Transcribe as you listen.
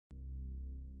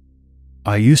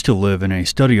I used to live in a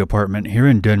study apartment here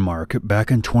in Denmark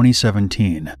back in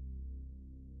 2017.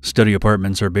 Study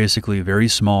apartments are basically very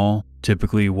small,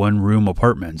 typically one-room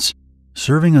apartments,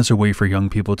 serving as a way for young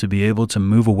people to be able to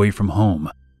move away from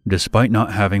home, despite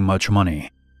not having much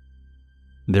money.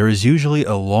 There is usually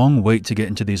a long wait to get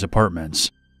into these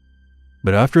apartments,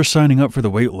 but after signing up for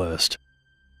the wait list,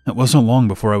 it wasn't long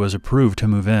before I was approved to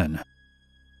move in.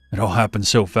 It all happened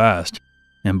so fast,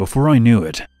 and before I knew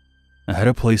it, I had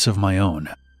a place of my own.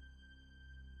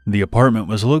 The apartment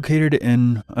was located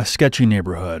in a sketchy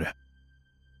neighborhood.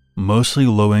 Mostly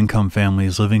low-income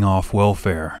families living off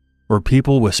welfare, or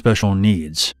people with special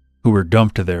needs who were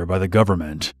dumped there by the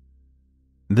government.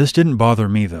 This didn't bother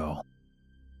me though.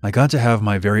 I got to have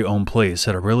my very own place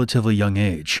at a relatively young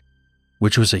age,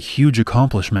 which was a huge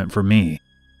accomplishment for me.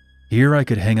 Here I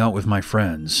could hang out with my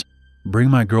friends, bring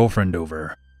my girlfriend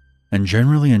over, and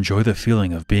generally enjoy the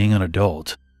feeling of being an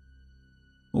adult.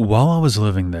 While I was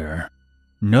living there,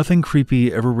 nothing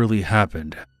creepy ever really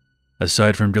happened,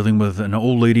 aside from dealing with an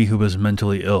old lady who was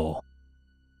mentally ill.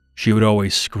 She would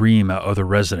always scream at other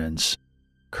residents,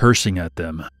 cursing at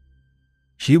them.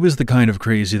 She was the kind of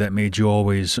crazy that made you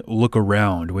always look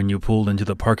around when you pulled into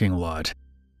the parking lot.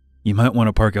 You might want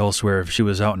to park elsewhere if she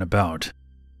was out and about.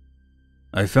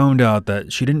 I found out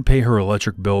that she didn't pay her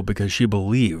electric bill because she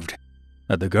believed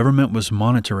that the government was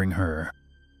monitoring her.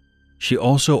 She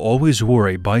also always wore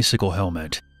a bicycle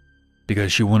helmet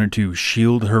because she wanted to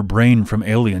shield her brain from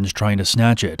aliens trying to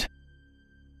snatch it.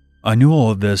 I knew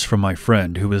all of this from my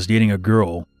friend who was dating a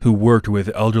girl who worked with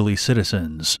elderly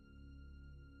citizens.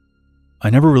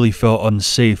 I never really felt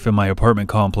unsafe in my apartment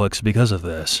complex because of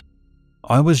this.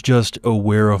 I was just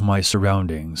aware of my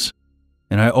surroundings,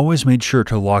 and I always made sure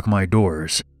to lock my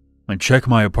doors and check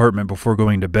my apartment before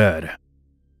going to bed,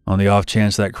 on the off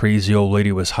chance that crazy old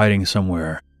lady was hiding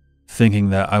somewhere, thinking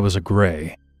that I was a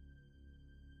gray.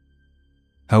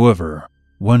 However,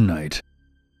 one night,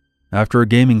 after a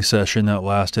gaming session that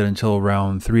lasted until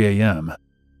around 3 a.m.,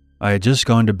 I had just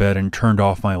gone to bed and turned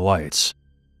off my lights.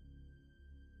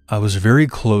 I was very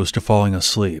close to falling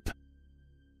asleep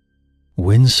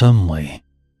when suddenly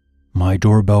my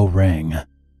doorbell rang.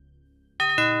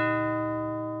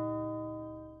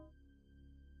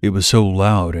 It was so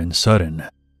loud and sudden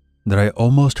that I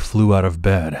almost flew out of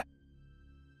bed.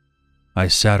 I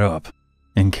sat up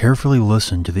and carefully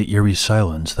listened to the eerie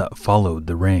silence that followed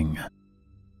the ring.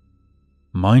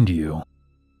 Mind you,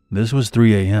 this was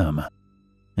 3 a.m.,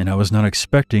 and I was not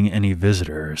expecting any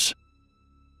visitors.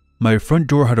 My front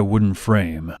door had a wooden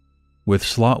frame, with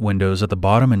slot windows at the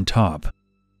bottom and top,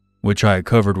 which I had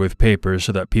covered with paper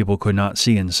so that people could not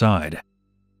see inside.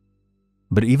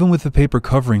 But even with the paper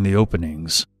covering the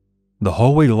openings, the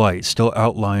hallway light still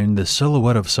outlined the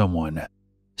silhouette of someone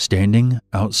standing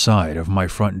outside of my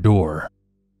front door.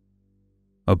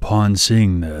 Upon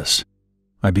seeing this,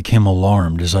 I became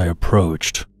alarmed as I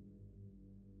approached.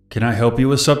 "Can I help you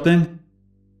with something?"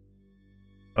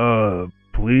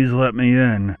 Please let me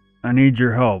in. I need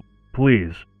your help,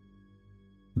 please."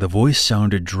 The voice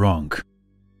sounded drunk,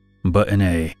 but in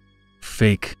a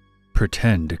fake,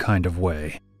 pretend kind of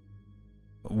way.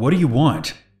 "What do you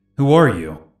want? Who are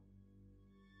you?"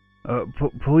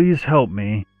 Please help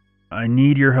me. I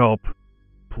need your help.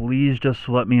 Please just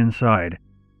let me inside."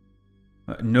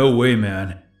 No way,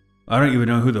 man. I don't even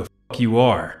know who the fuck you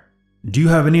are. Do you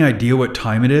have any idea what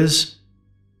time it is?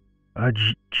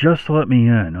 Just let me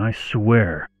in, I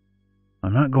swear.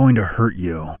 I'm not going to hurt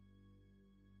you."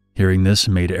 Hearing this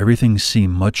made everything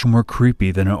seem much more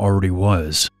creepy than it already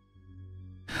was.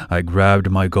 I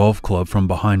grabbed my golf club from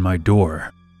behind my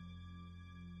door.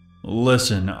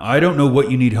 "Listen, I don't know what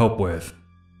you need help with,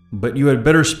 but you had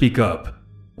better speak up,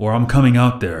 or I'm coming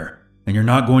out there, and you're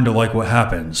not going to like what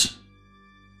happens."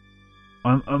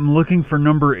 I'm looking for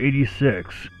number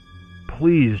 86.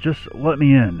 Please, just let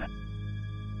me in."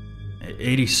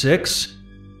 86?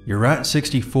 You're at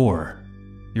 64.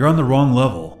 You're on the wrong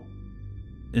level.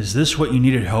 Is this what you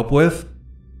needed help with?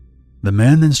 The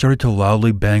man then started to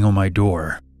loudly bang on my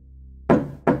door.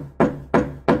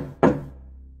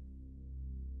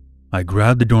 I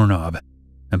grabbed the doorknob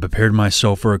and prepared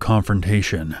myself for a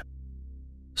confrontation.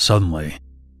 Suddenly,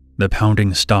 the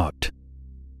pounding stopped,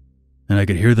 and I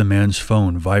could hear the man's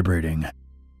phone vibrating.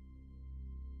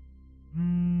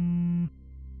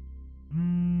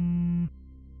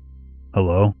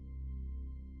 "Hello?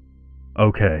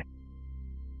 Okay."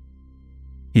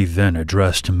 He then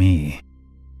addressed me.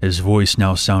 His voice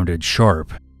now sounded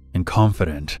sharp and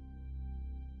confident.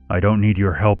 "I don't need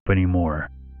your help anymore."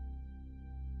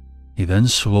 He then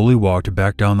slowly walked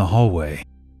back down the hallway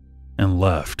and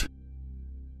left.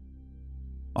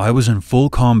 I was in full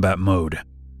combat mode,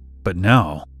 But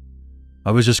now,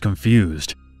 I was just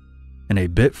confused and a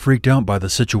bit freaked out by the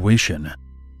situation.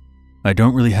 I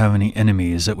don't really have any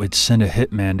enemies that would send a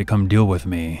hitman to come deal with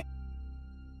me.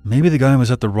 Maybe the guy was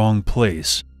at the wrong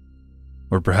place,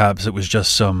 or perhaps it was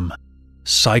just some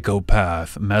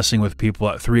psychopath messing with people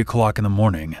at 3 o'clock in the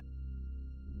morning.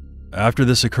 After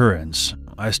this occurrence,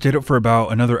 I stayed up for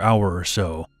about another hour or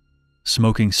so,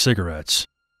 smoking cigarettes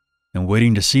and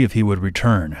waiting to see if he would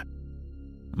return,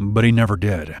 but he never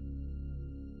did.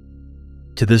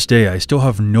 To this day, I still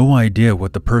have no idea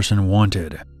what the person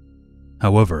wanted.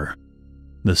 However,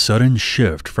 the sudden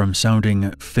shift from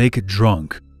sounding fake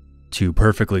drunk to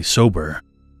perfectly sober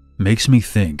makes me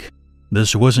think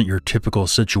this wasn't your typical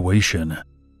situation.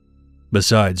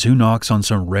 Besides, who knocks on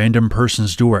some random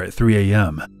person's door at 3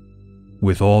 a.m.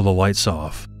 with all the lights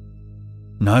off?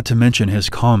 Not to mention his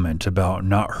comment about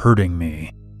not hurting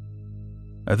me.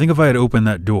 I think if I had opened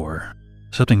that door,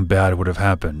 something bad would have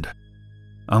happened.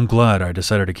 I'm glad I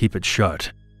decided to keep it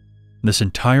shut. This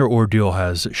entire ordeal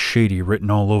has shady written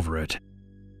all over it.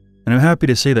 And I'm happy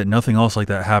to say that nothing else like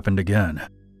that happened again.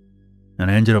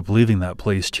 And I ended up leaving that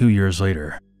place 2 years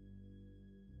later.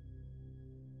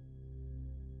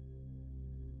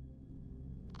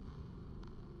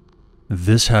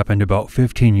 This happened about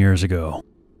 15 years ago.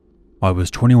 I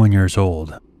was 21 years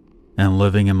old and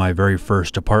living in my very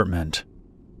first apartment.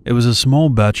 It was a small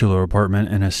bachelor apartment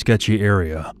in a sketchy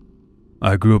area.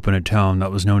 I grew up in a town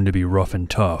that was known to be rough and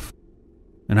tough,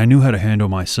 and I knew how to handle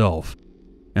myself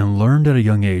and learned at a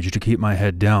young age to keep my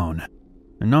head down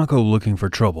and not go looking for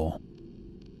trouble.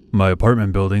 My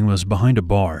apartment building was behind a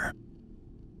bar.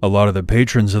 A lot of the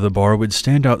patrons of the bar would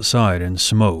stand outside and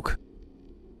smoke.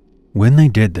 When they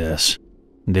did this,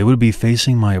 they would be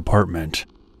facing my apartment.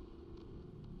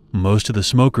 Most of the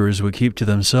smokers would keep to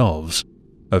themselves.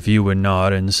 A few would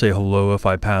nod and say hello if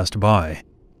I passed by,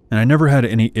 and I never had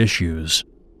any issues.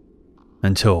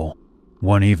 Until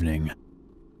one evening.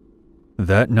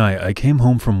 That night, I came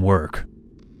home from work.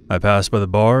 I passed by the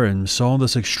bar and saw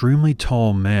this extremely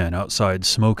tall man outside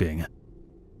smoking.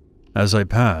 As I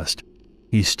passed,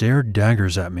 he stared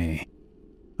daggers at me.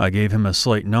 I gave him a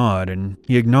slight nod and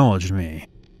he acknowledged me,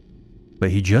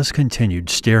 but he just continued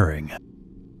staring.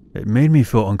 It made me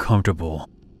feel uncomfortable,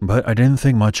 but I didn't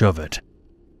think much of it.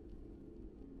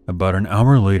 About an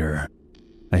hour later,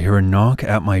 I hear a knock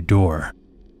at my door.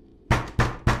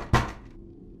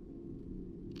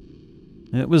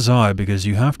 It was odd because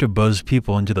you have to buzz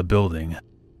people into the building.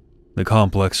 The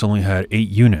complex only had 8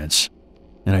 units,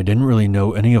 and I didn't really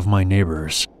know any of my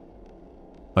neighbors.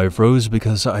 I froze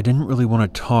because I didn't really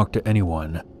want to talk to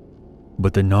anyone,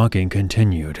 but the knocking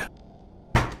continued.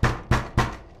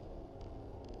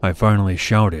 I finally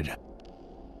shouted,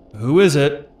 "Who is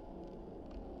it?"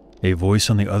 A voice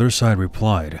on the other side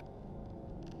replied,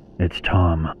 "It's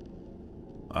Tom."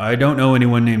 "I don't know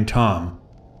anyone named Tom.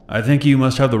 I think you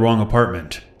must have the wrong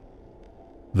apartment."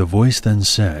 The voice then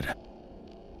said,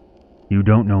 "You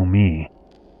don't know me,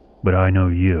 but I know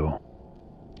you.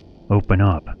 Open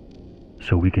up,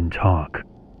 so we can talk."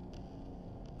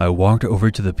 I walked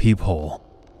over to the peephole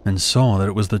and saw that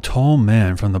it was the tall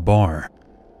man from the bar.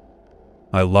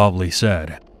 I loudly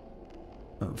said,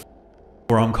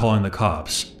 "Or I'm calling the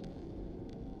cops."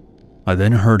 I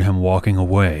then heard him walking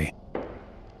away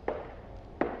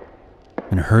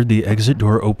and heard the exit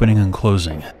door opening and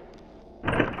closing.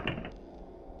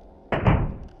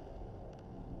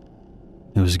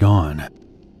 He was gone,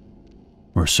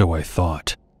 or so I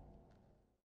thought.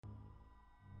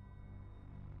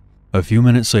 A few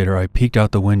minutes later, I peeked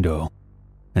out the window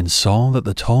and saw that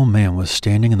the tall man was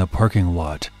standing in the parking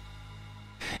lot.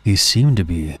 He seemed to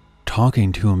be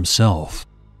talking to himself.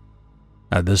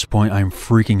 At this point, I'm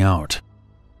freaking out.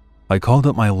 I called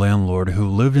up my landlord who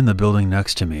lived in the building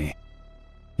next to me.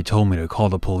 He told me to call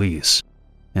the police,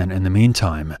 and in the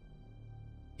meantime,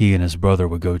 he and his brother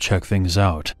would go check things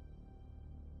out.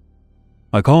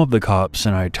 I call up the cops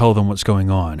and I tell them what's going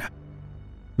on.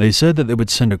 They said that they would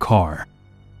send a car.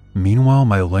 Meanwhile,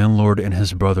 my landlord and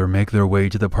his brother make their way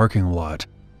to the parking lot.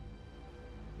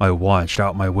 I watched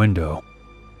out my window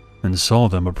and saw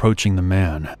them approaching the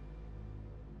man.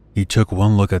 He took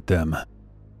one look at them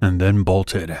and then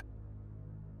bolted.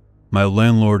 My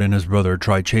landlord and his brother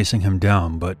tried chasing him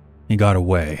down, but he got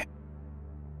away.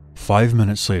 5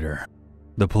 minutes later,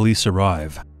 the police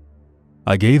arrive.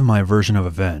 I gave my version of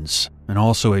events and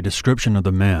also a description of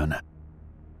the man.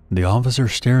 The officer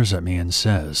stares at me and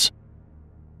says,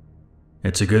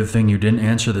 "It's a good thing you didn't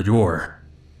answer the door.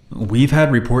 We've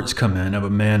had reports come in of a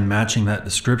man matching that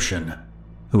description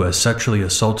who has sexually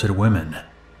assaulted women."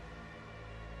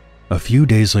 A few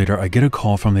days later, I get a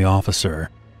call from the officer.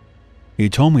 He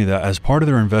told me that as part of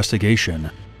their investigation,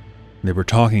 they were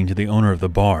talking to the owner of the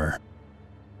bar.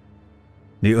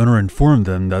 The owner informed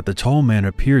them that the tall man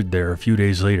appeared there a few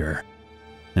days later,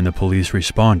 and the police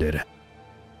responded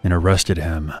and arrested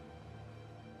him.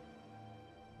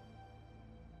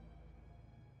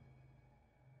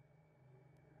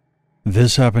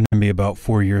 This happened to me about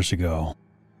 4 years ago.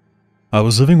 I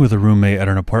was living with a roommate at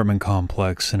an apartment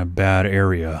complex in a bad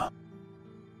area.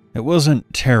 It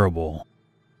wasn't terrible,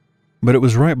 but it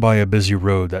was right by a busy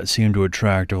road that seemed to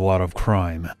attract a lot of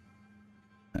crime.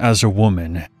 As a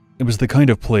woman, it was the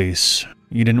kind of place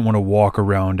you didn't want to walk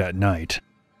around at night.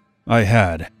 I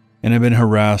had, and had been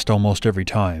harassed almost every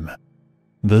time.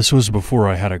 This was before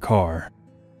I had a car.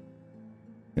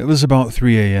 It was about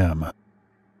 3 a.m.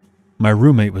 My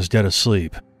roommate was dead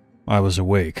asleep. I was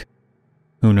awake.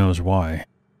 Who knows why.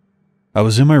 I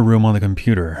was in my room on the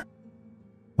computer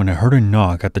when I heard a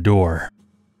knock at the door.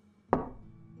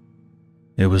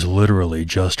 It was literally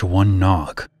just one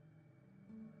knock.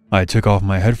 I took off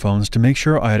my headphones to make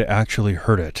sure I had actually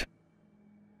heard it.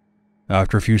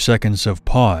 After a few seconds of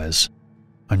pause,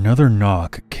 another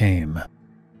knock came.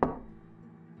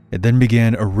 It then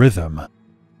began a rhythm.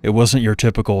 It wasn't your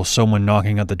typical someone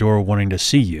knocking at the door wanting to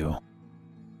see you.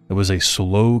 It was a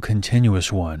slow,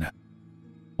 continuous one,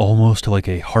 almost like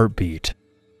a heartbeat.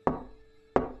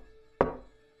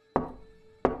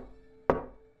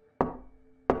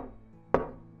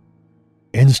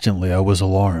 Instantly, I was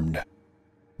alarmed,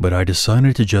 but I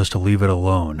decided to just leave it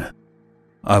alone.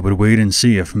 I would wait and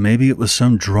see if maybe it was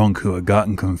some drunk who had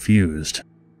gotten confused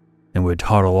and would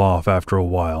toddle off after a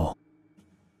while.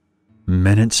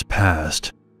 Minutes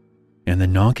passed, and the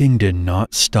knocking did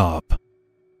not stop,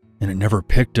 and it never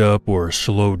picked up or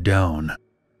slowed down.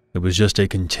 It was just a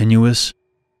continuous,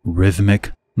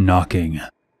 rhythmic knocking.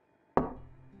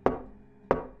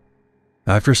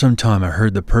 After some time, I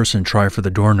heard the person try for the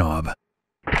doorknob.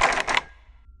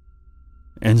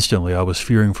 Instantly, I was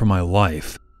fearing for my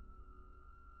life.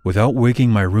 Without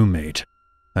waking my roommate,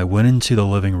 I went into the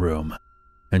living room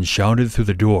and shouted through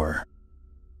the door,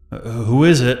 "Who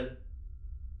is it?"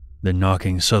 The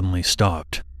knocking suddenly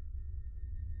stopped.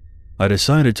 I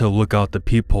decided to look out the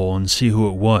peephole and see who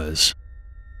it was.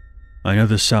 I know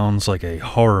this sounds like a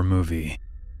horror movie,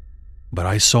 but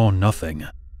I saw nothing.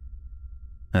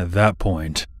 At that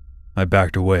point, I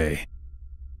backed away,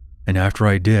 and after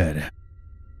I did,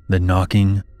 the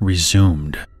knocking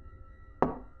resumed.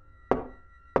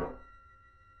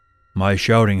 My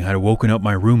shouting had woken up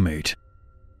my roommate,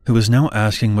 who was now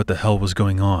asking what the hell was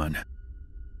going on.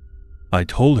 I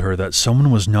told her that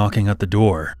someone was knocking at the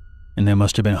door, and they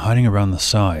must have been hiding around the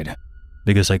side,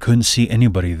 because I couldn't see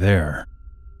anybody there.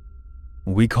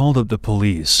 We called up the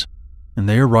police, and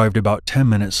they arrived about 10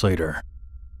 minutes later.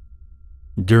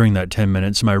 During that 10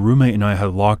 minutes, my roommate and I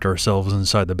had locked ourselves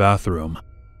inside the bathroom,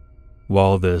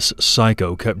 while this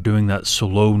psycho kept doing that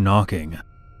slow knocking.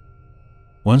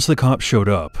 Once the cops showed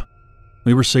up,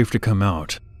 we were safe to come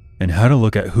out, and had a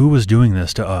look at who was doing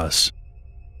this to us.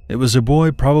 It was a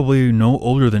boy probably no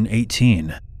older than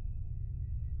 18.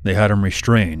 They had him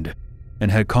restrained, and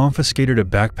had confiscated a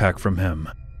backpack from him.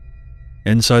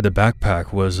 Inside the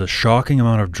backpack was a shocking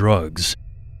amount of drugs,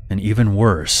 and even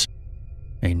worse,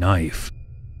 a knife.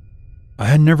 I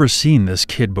had never seen this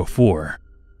kid before,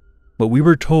 but we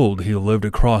were told he lived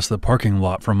across the parking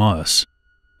lot from us,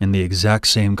 in the exact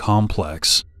same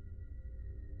complex.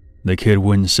 The kid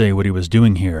wouldn't say what he was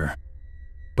doing here,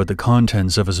 but the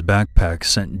contents of his backpack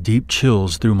sent deep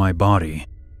chills through my body.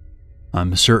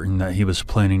 I'm certain that he was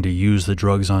planning to use the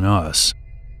drugs on us,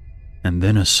 and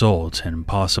then assault and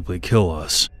possibly kill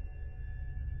us.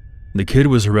 The kid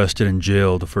was arrested and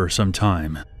jailed for some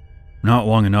time, not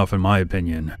long enough in my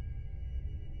opinion.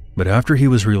 But after he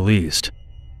was released,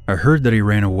 I heard that he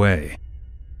ran away.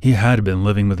 He had been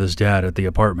living with his dad at the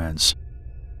apartments.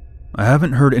 I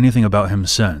haven't heard anything about him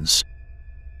since,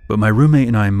 but my roommate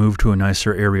and I moved to a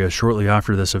nicer area shortly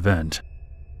after this event.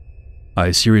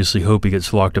 I seriously hope he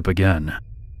gets locked up again,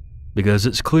 because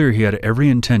it's clear he had every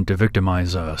intent to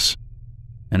victimize us,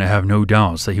 and I have no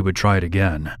doubts that he would try it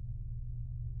again.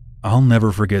 I'll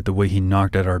never forget the way he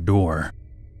knocked at our door.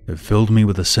 It filled me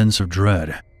with a sense of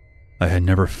dread I had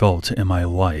never felt in my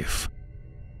life.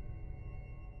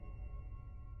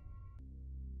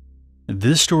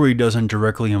 This story doesn't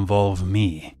directly involve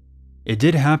me. It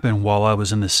did happen while I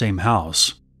was in the same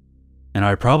house, and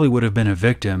I probably would have been a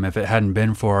victim if it hadn't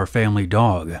been for our family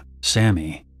dog,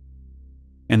 Sammy.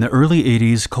 In the early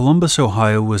 80s, Columbus,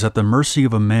 Ohio was at the mercy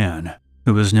of a man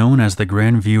who was known as the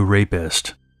Grandview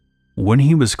Rapist. When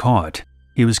he was caught,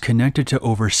 he was connected to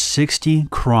over 60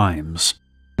 crimes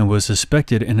and was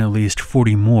suspected in at least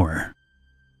 40 more.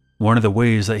 One of the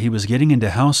ways that he was getting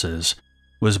into houses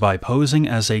was by posing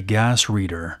as a gas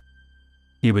reader.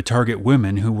 He would target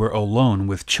women who were alone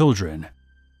with children.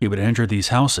 He would enter these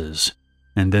houses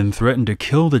and then threaten to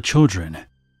kill the children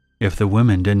if the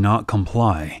women did not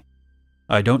comply.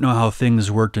 I don't know how things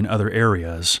worked in other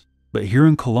areas, but here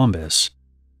in Columbus,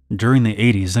 during the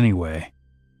 80s anyway,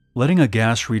 letting a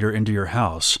gas reader into your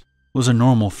house was a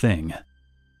normal thing.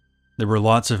 There were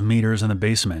lots of meters in the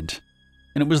basement,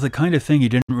 and it was the kind of thing you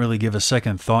didn't really give a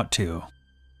second thought to.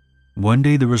 One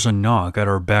day there was a knock at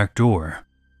our back door,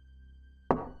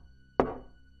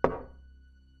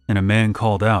 and a man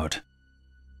called out,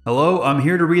 "Hello, I'm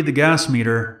here to read the gas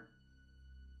meter."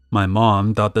 My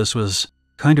mom thought this was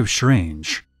kind of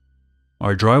strange.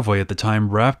 Our driveway at the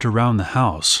time wrapped around the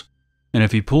house, and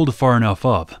if he pulled far enough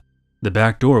up, the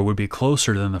back door would be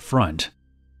closer than the front.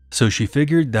 So she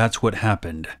figured that's what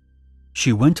happened.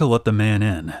 She went to let the man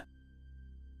in.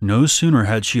 No sooner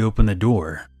had she opened the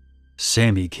door,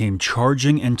 Sammy came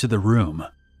charging into the room,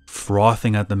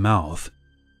 frothing at the mouth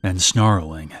and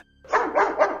snarling.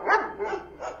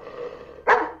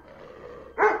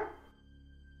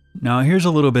 Now here's a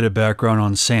little bit of background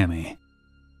on Sammy.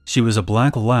 She was a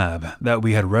black lab that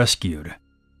we had rescued.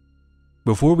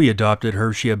 Before we adopted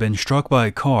her, she had been struck by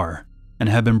a car and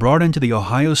had been brought into the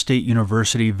Ohio State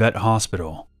University Vet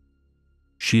Hospital.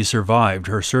 She survived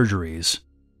her surgeries,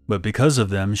 but because of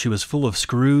them, she was full of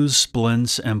screws,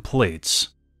 splints, and plates.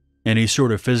 Any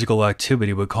sort of physical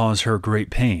activity would cause her great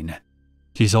pain.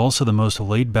 She's also the most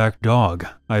laid-back dog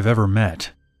I've ever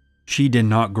met. She did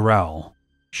not growl,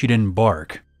 she didn't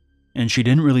bark, and she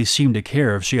didn't really seem to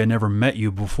care if she had never met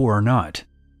you before or not.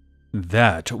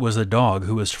 That was a dog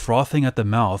who was frothing at the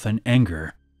mouth in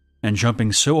anger and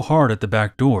jumping so hard at the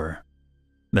back door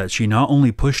that she not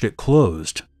only pushed it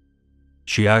closed,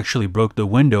 she actually broke the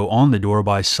window on the door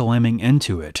by slamming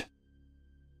into it.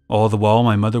 All the while,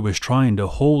 my mother was trying to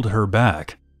hold her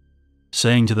back,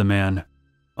 saying to the man,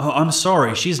 "Oh, I'm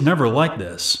sorry, she's never like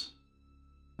this."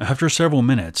 After several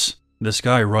minutes, this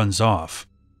guy runs off.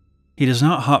 He does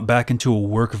not hop back into a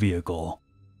work vehicle.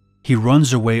 He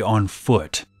runs away on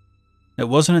foot. It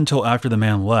wasn't until after the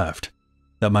man left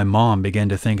that my mom began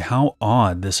to think how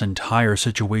odd this entire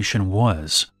situation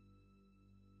was.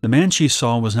 The man she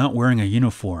saw was not wearing a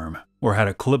uniform or had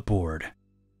a clipboard.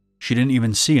 She didn't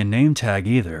even see a name tag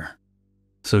either,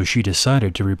 so she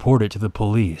decided to report it to the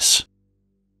police.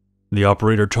 The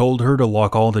operator told her to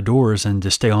lock all the doors and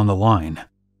to stay on the line.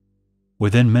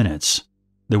 Within minutes,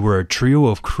 there were a trio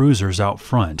of cruisers out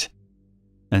front,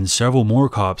 and several more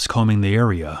cops combing the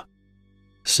area.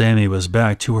 Sammy was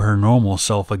back to her normal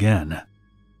self again,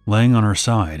 laying on her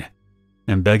side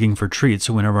and begging for treats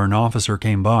whenever an officer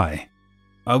came by.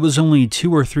 I was only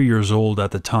 2 or 3 years old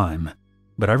at the time,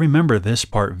 but I remember this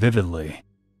part vividly.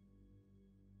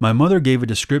 My mother gave a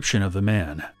description of the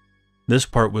man. This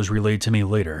part was relayed to me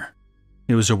later.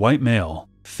 He was a white male,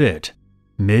 fit,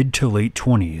 mid to late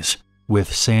 20s,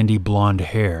 with sandy blonde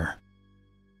hair.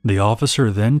 The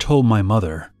officer then told my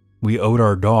mother we owed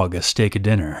our dog a steak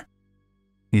dinner.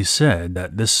 He said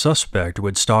that this suspect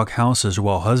would stalk houses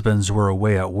while husbands were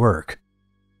away at work,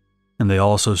 and they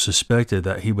also suspected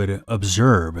that he would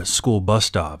observe school bus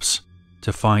stops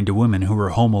to find women who were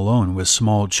home alone with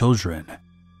small children,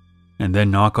 and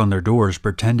then knock on their doors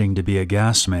pretending to be a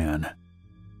gas man.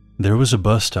 There was a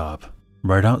bus stop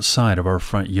right outside of our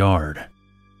front yard.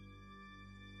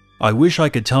 I wish I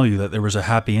could tell you that there was a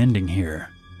happy ending here,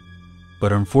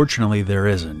 but unfortunately there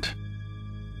isn't.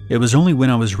 It was only when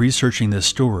I was researching this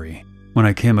story when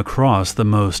I came across the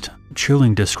most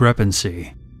chilling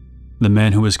discrepancy. The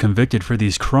man who was convicted for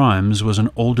these crimes was an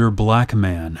older black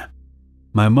man.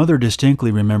 My mother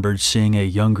distinctly remembered seeing a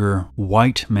younger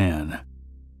white man.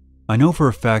 I know for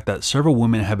a fact that several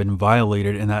women had been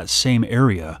violated in that same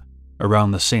area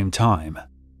around the same time.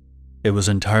 It was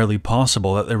entirely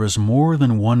possible that there was more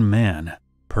than one man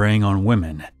preying on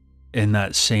women in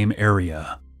that same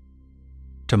area.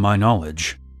 To my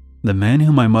knowledge, the man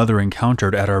whom my mother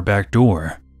encountered at our back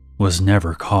door was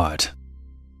never caught.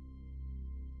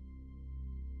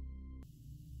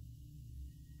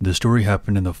 The story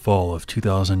happened in the fall of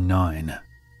 2009.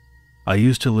 I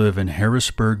used to live in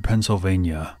Harrisburg,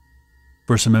 Pennsylvania.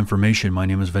 For some information, my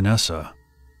name is Vanessa,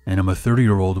 and I'm a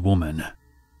 30-year-old woman,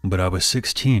 but I was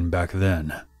 16 back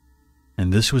then.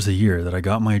 And this was the year that I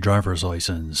got my driver's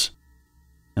license.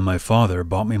 And my father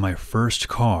bought me my first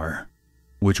car,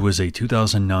 which was a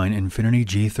 2009 Infiniti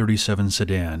G37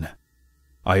 sedan.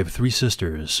 I have 3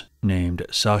 sisters named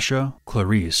Sasha,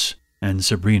 Clarice, and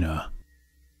Sabrina.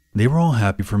 They were all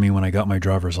happy for me when I got my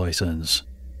driver's license.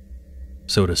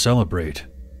 So to celebrate,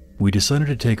 we decided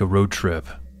to take a road trip.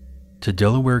 to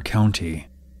Delaware County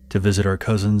to visit our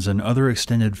cousins and other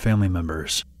extended family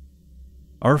members.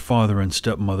 Our father and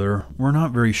stepmother were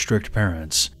not very strict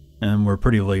parents and were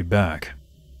pretty laid back,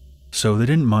 so they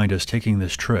didn't mind us taking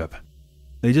this trip.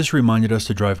 They just reminded us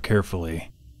to drive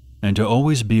carefully and to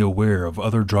always be aware of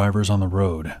other drivers on the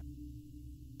road.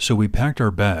 So we packed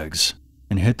our bags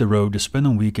and hit the road to spend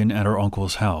the weekend at our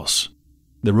uncle's house.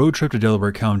 The road trip to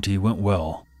Delaware County went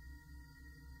well,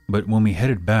 but when we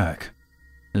headed back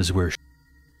is where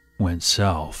went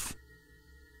south.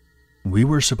 We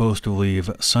were supposed to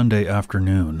leave Sunday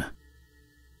afternoon,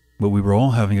 but we were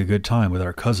all having a good time with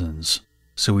our cousins,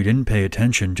 so we didn't pay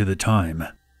attention to the time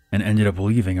and ended up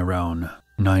leaving around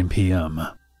 9 p.m.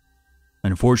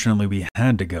 Unfortunately, we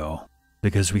had to go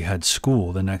because we had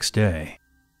school the next day.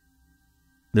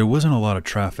 There wasn't a lot of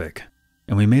traffic,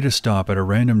 and we made a stop at a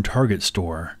random Target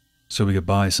store so we could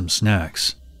buy some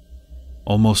snacks.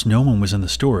 Almost no one was in the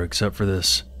store except for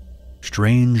this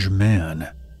strange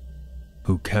man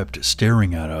who kept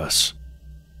staring at us.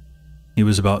 He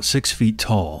was about 6 feet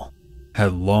tall,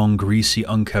 had long, greasy,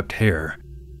 unkempt hair,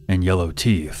 and yellow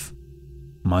teeth.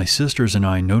 My sisters and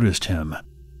I noticed him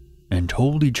and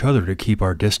told each other to keep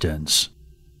our distance.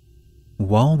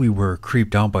 While we were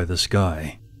creeped out by this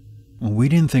guy, we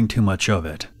didn't think too much of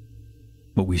it,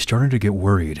 but we started to get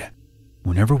worried.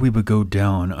 Whenever we would go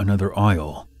down another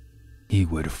aisle, he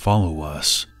would follow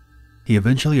us. He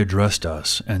eventually addressed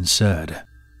us and said,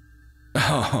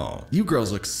 "Oh, you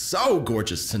girls look so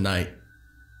gorgeous tonight."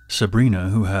 Sabrina,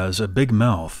 who has a big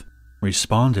mouth,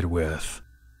 responded with,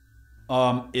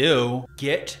 Ew,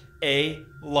 get a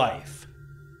life."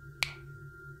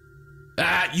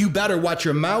 You better watch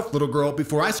your mouth, little girl,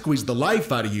 before I squeeze the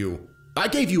life out of you. I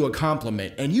gave you a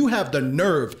compliment, and you have the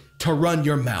nerve to run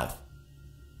your mouth.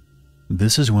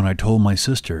 This is when I told my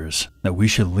sisters that we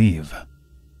should leave.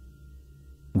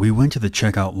 We went to the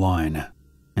checkout line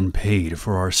and paid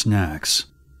for our snacks,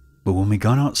 but when we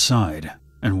got outside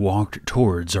and walked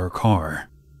towards our car,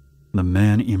 the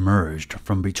man emerged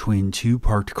from between two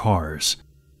parked cars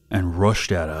and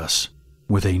rushed at us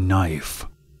with a knife.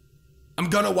 "I'm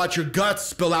gonna watch your guts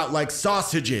spill out like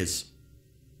sausages."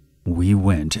 We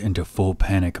went into full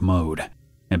panic mode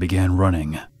and began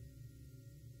running.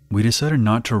 We decided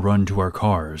not to run to our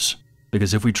cars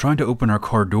because if we tried to open our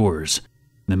car doors,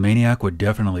 the maniac would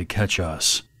definitely catch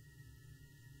us.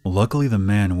 Luckily, the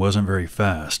man wasn't very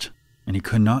fast and he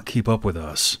could not keep up with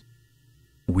us.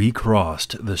 We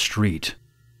crossed the street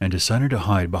and decided to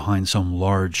hide behind some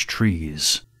large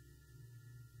trees.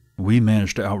 We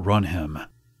managed to outrun him,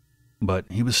 but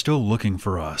he was still looking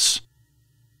for us.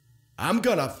 "I'm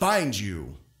gonna find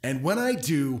you, and when I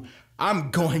do, I'm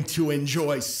going to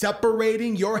enjoy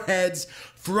separating your heads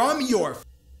from your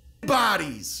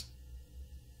bodies."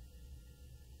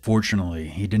 Fortunately,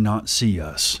 he did not see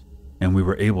us, and we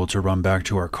were able to run back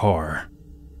to our car.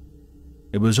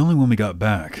 It was only when we got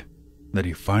back that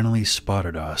he finally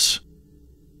spotted us.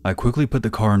 I quickly put the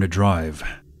car into drive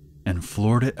and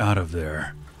floored it out of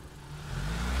there.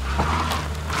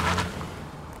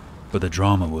 But the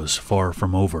drama was far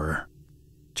from over.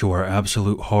 To our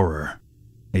absolute horror,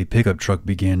 a pickup truck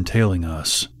began tailing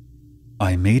us.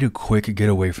 I made a quick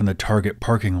getaway from the Target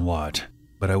parking lot,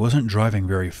 but I wasn't driving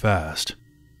very fast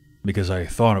because I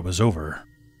thought it was over.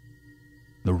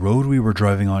 The road we were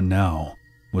driving on now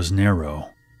was narrow,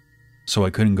 so I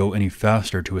couldn't go any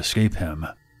faster to escape him.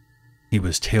 He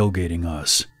was tailgating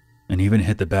us and even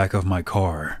hit the back of my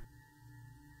car.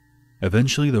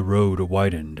 Eventually the road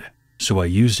widened, so I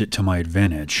used it to my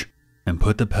advantage and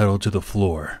put the pedal to the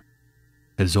floor.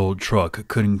 His old truck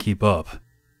couldn't keep up.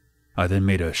 I then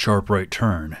made a sharp right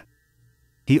turn.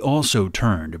 He also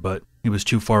turned, but he was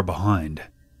too far behind.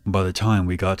 By the time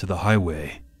we got to the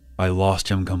highway, I lost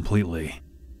him completely.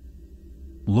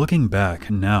 Looking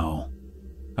back now,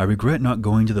 I regret not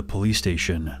going to the police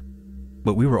station,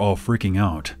 but we were all freaking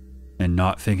out and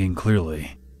not thinking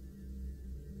clearly.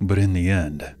 But in the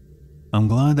end, I'm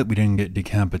glad that we didn't get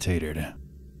decapitated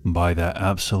by that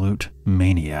absolute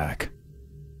maniac.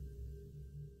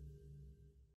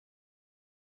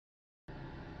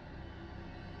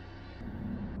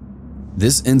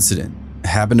 This incident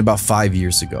happened about 5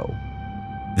 years ago.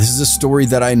 This is a story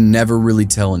that I never really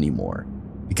tell anymore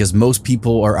because most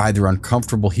people are either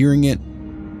uncomfortable hearing it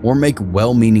or make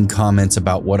well-meaning comments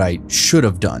about what I should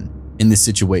have done in this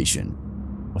situation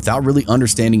without really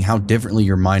understanding how differently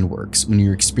your mind works when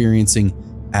you're experiencing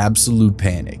absolute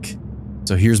panic.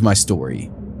 So here's my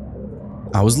story.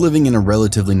 I was living in a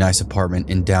relatively nice apartment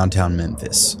in downtown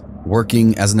Memphis,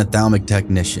 working as an ophthalmic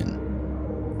technician.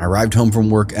 I arrived home from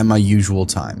work at my usual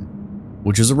time,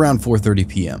 which was around 4:30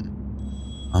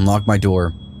 p.m. Unlocked my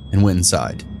door and went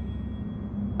inside.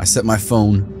 I set my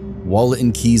phone, wallet,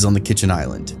 and keys on the kitchen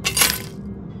island,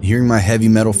 hearing my heavy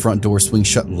metal front door swing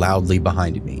shut loudly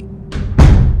behind me,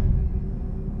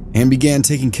 and began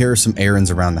taking care of some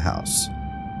errands around the house.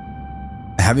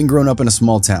 Having grown up in a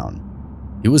small town,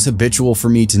 it was habitual for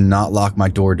me to not lock my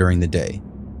door during the day,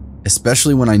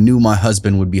 especially when I knew my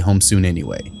husband would be home soon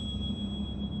anyway.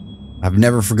 I've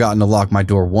never forgotten to lock my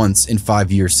door once in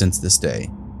 5 years since this day.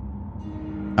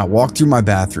 I walked through my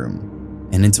bathroom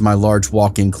and into my large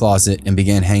walk-in closet and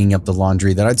began hanging up the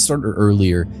laundry that I'd started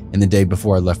earlier in the day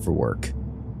before I left for work.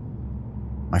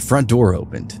 My front door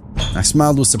opened. I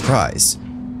smiled with surprise.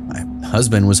 My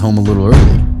husband was home a little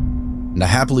early, and I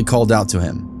happily called out to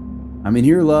him, "I'm in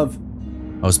here, love."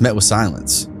 I was met with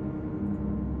silence,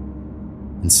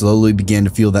 and slowly began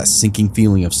to feel that sinking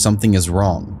feeling of something is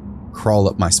wrong crawl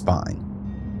up my spine.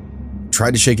 I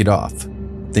tried to shake it off,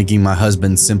 thinking my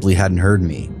husband simply hadn't heard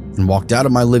me, and walked out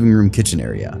of my living room kitchen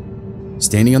area.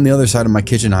 Standing on the other side of my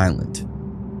kitchen island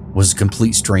was a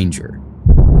complete stranger.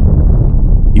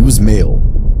 He was male,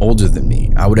 older than me,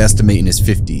 I would estimate in his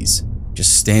 50s,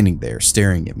 just standing there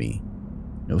staring at me.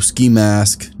 No ski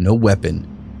mask, no weapon,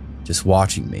 just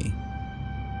watching me.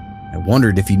 I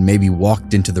wondered if he'd maybe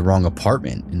walked into the wrong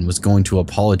apartment and was going to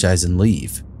apologize and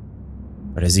leave.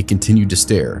 But as he continued to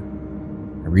stare,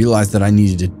 I realized that I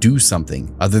needed to do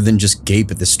something other than just gape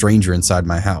at the stranger inside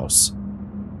my house.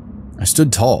 I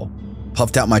stood tall,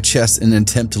 puffed out my chest in an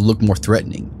attempt to look more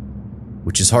threatening,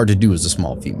 which is hard to do as a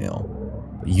small female,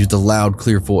 but used a loud,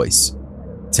 clear voice,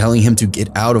 telling him to get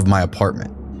out of my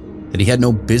apartment, that he had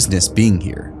no business being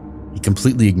here. He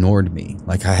completely ignored me,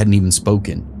 like I hadn't even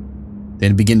spoken.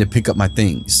 Then began to pick up my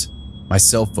things, my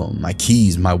cell phone, my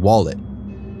keys, my wallet.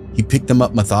 He picked them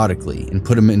up methodically and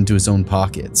put them into his own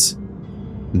pockets.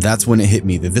 And that's when it hit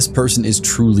me that this person is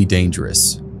truly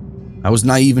dangerous. I was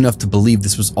naive enough to believe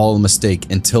this was all a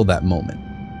mistake until that moment.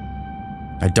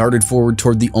 I darted forward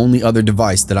toward the only other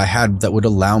device that I had that would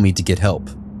allow me to get help,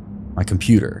 my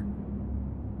computer.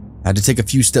 I had to take a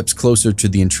few steps closer to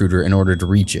the intruder in order to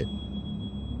reach it,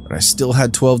 but I still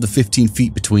had 12 to 15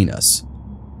 feet between us,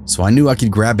 so I knew I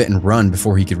could grab it and run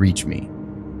before he could reach me.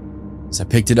 As I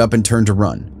picked it up and turned to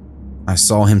run, I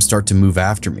saw him start to move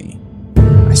after me.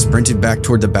 I sprinted back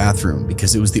toward the bathroom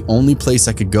because it was the only place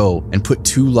I could go and put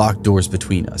two locked doors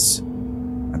between us,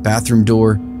 my bathroom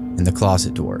door and the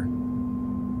closet door.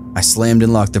 I slammed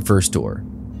and locked the first door,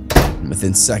 and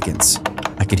within seconds,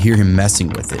 I could hear him messing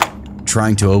with it,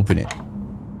 trying to open it.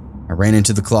 I ran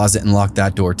into the closet and locked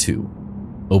that door too,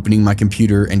 opening my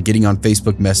computer and getting on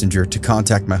Facebook Messenger to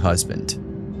contact my husband.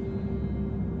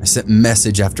 I sent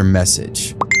message after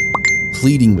message,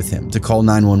 pleading with him to call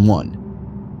 911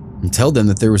 and tell them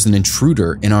that there was an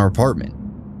intruder in our apartment.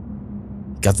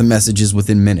 He got the messages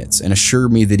within minutes and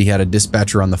assured me that he had a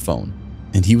dispatcher on the phone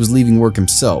and he was leaving work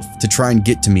himself to try and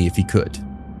get to me if he could.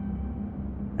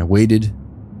 I waited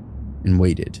and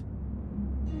waited.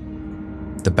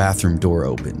 The bathroom door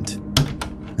opened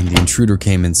and the intruder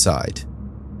came inside.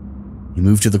 He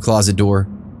moved to the closet door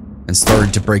and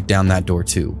started to break down that door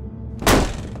too.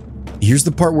 Here's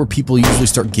the part where people usually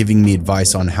start giving me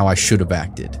advice on how I should have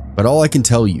acted, but all I can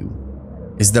tell you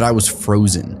is that I was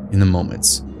frozen in the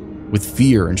moments. With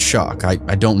fear and shock, I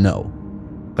don't know,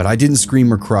 but I didn't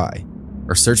scream or cry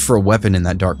or search for a weapon in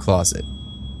that dark closet.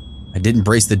 I didn't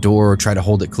brace the door or try to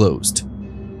hold it closed.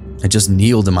 I just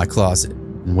kneeled in my closet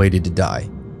and waited to die,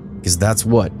 because that's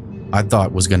what I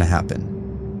thought was going to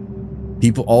happen.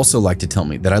 People also like to tell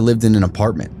me that I lived in an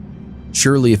apartment.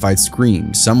 Surely if I'd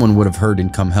screamed, someone would have heard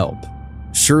and come help.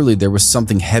 Surely there was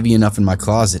something heavy enough in my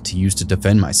closet to use to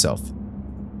defend myself.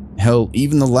 Hell,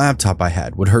 even the laptop I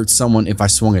had would hurt someone if I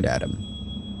swung it at him.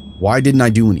 Why didn't I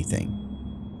do anything?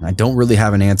 I don't really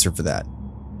have an answer for that.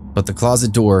 But the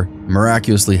closet door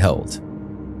miraculously held.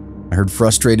 I heard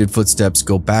frustrated footsteps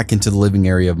go back into the living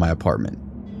area of my apartment.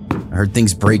 I heard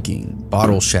things breaking,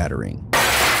 bottles shattering,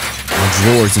 my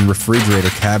drawers and refrigerator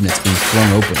cabinets being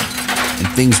flung open, and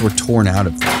things were torn out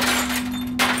of them.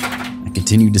 I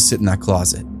continued to sit in that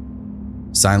closet,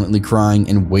 silently crying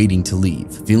and waiting to leave,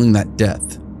 feeling that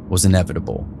death was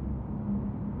inevitable.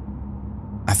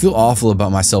 I feel awful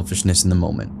about my selfishness in the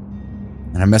moment,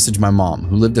 and I messaged my mom,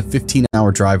 who lived a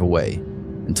 15-hour drive away,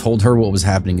 and told her what was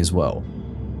happening as well.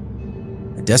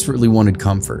 I desperately wanted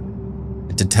comfort,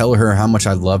 and to tell her how much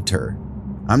I loved her.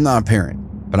 I'm not a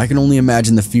parent, but I can only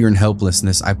imagine the fear and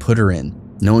helplessness I put her in,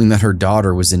 knowing that her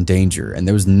daughter was in danger and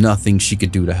there was nothing she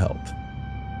could do to help.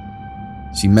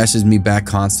 She messaged me back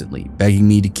constantly, begging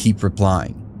me to keep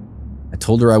replying. I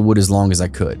told her I would as long as I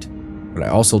could, but I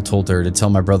also told her to tell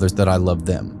my brothers that I loved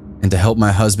them and to help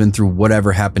my husband through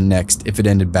whatever happened next if it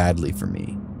ended badly for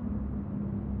me.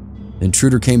 The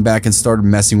intruder came back and started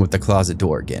messing with the closet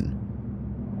door again,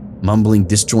 mumbling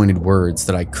disjointed words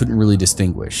that I couldn't really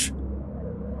distinguish.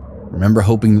 I remember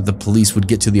hoping that the police would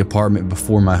get to the apartment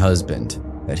before my husband,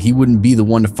 that he wouldn't be the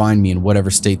one to find me in whatever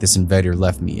state this invader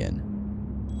left me in.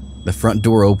 The front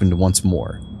door opened once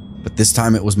more, but this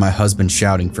time it was my husband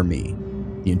shouting for me.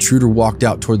 The intruder walked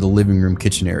out toward the living room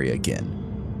kitchen area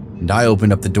again, and I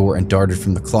opened up the door and darted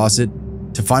from the closet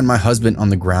to find my husband on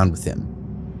the ground with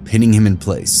him, pinning him in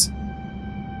place.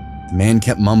 The man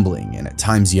kept mumbling and at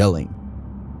times yelling,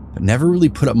 but never really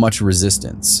put up much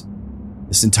resistance.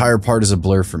 This entire part is a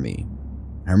blur for me.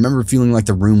 I remember feeling like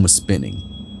the room was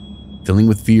spinning, filling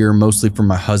with fear mostly for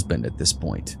my husband at this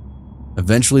point.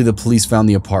 Eventually the police found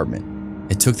the apartment.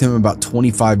 It took them about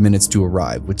 25 minutes to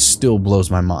arrive, which still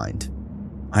blows my mind.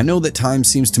 I know that time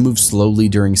seems to move slowly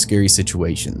during scary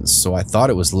situations, so I thought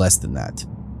it was less than that.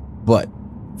 But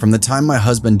from the time my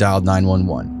husband dialed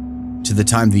 911 to the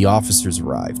time the officers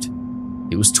arrived,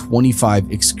 it was 25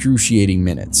 excruciating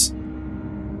minutes.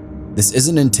 This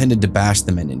isn't intended to bash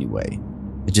them in any way.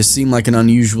 It just seemed like an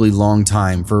unusually long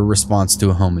time for a response to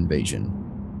a home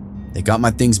invasion. They got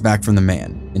my things back from the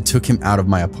man and took him out of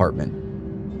my apartment.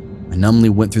 I numbly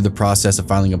went through the process of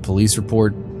filing a police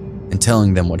report and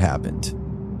telling them what happened.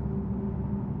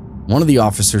 One of the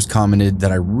officers commented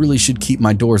that I really should keep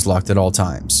my doors locked at all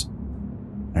times.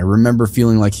 I remember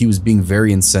feeling like he was being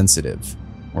very insensitive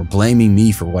or blaming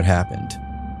me for what happened.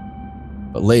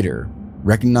 But later,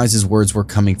 recognized his words were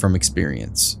coming from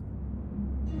experience.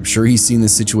 I'm sure he's seen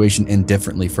this situation end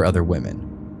differently for other women.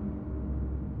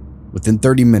 Within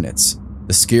 30 minutes,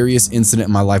 the scariest incident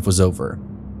in my life was over,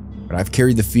 but I've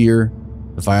carried the fear,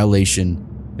 the violation,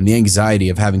 and the anxiety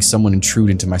of having someone intrude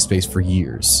into my space for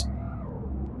years.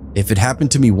 If it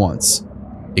happened to me once,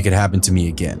 it could happen to me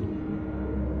again.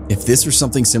 If this or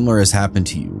something similar has happened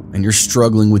to you and you're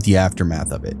struggling with the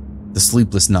aftermath of it, the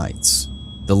sleepless nights,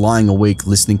 the lying awake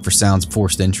listening for sounds of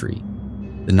forced entry,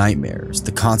 the nightmares,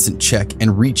 the constant check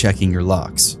and rechecking your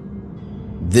locks,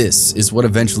 this is what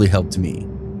eventually helped me.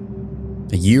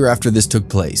 A year after this took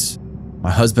place,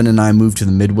 my husband and I moved to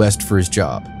the Midwest for his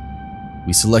job.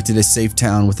 We selected a safe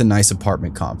town with a nice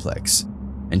apartment complex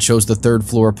and chose the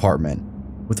third-floor apartment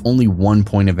with only one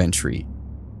point of entry.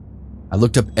 I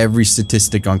looked up every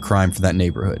statistic on crime for that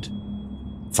neighborhood,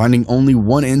 finding only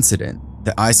one incident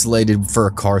that isolated for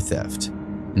a car theft,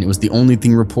 and it was the only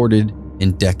thing reported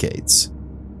in decades.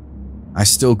 I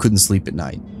still couldn't sleep at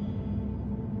night.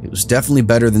 It was definitely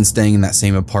better than staying in that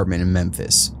same apartment in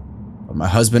Memphis, but my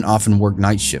husband often worked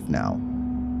night shift now,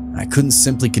 and I couldn't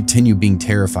simply continue being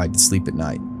terrified to sleep at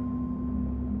night.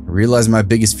 I realized my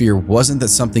biggest fear wasn't that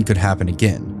something could happen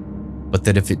again, but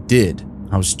that if it did,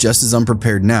 I was just as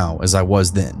unprepared now as I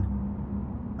was then.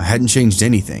 I hadn't changed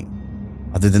anything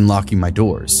other than locking my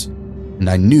doors, and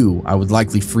I knew I would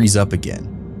likely freeze up again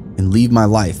and leave my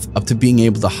life up to being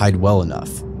able to hide well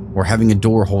enough or having a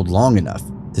door hold long enough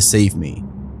to save me,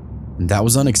 and that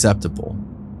was unacceptable.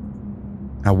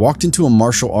 I walked into a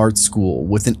martial arts school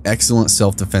with an excellent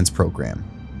self-defense program,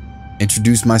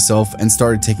 introduced myself, and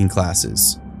started taking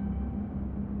classes.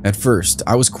 At first,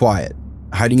 I was quiet,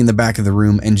 hiding in the back of the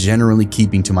room and generally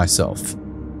keeping to myself.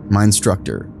 My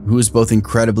instructor, who was both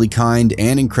incredibly kind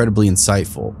and incredibly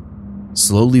insightful,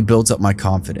 slowly built up my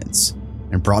confidence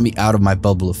and brought me out of my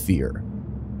bubble of fear.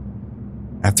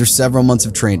 After several months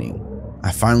of training,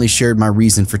 I finally shared my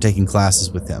reason for taking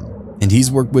classes with him, and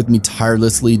he's worked with me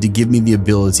tirelessly to give me the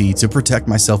ability to protect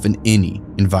myself in any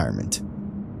environment.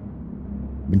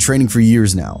 I've been training for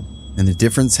years now, and the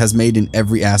difference has made in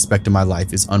every aspect of my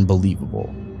life is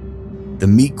unbelievable. The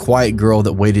meek, quiet girl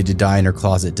that waited to die in her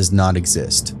closet does not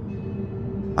exist.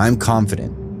 I'm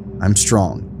confident, I'm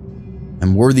strong,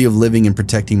 I'm worthy of living and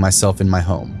protecting myself in my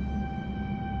home.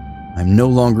 I'm no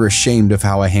longer ashamed of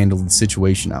how I handled the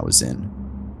situation I was in,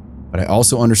 but I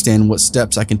also understand what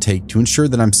steps I can take to ensure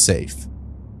that I'm safe.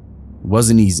 It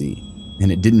wasn't easy,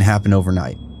 and it didn't happen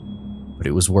overnight, but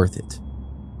it was worth it.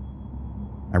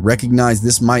 I recognize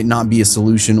this might not be a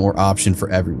solution or option for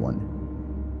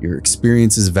everyone. Your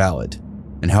experience is valid,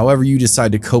 and however you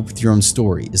decide to cope with your own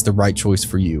story is the right choice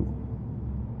for you.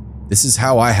 This is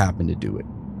how I happen to do it,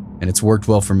 and it's worked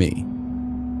well for me.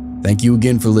 Thank you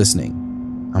again for listening.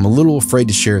 I'm a little afraid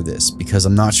to share this because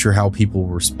I'm not sure how people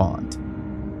will respond.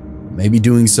 Maybe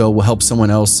doing so will help someone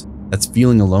else that's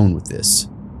feeling alone with this.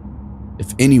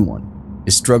 If anyone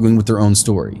is struggling with their own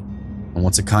story and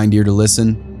wants a kind ear to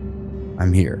listen,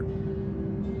 I'm here.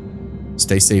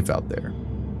 Stay safe out there.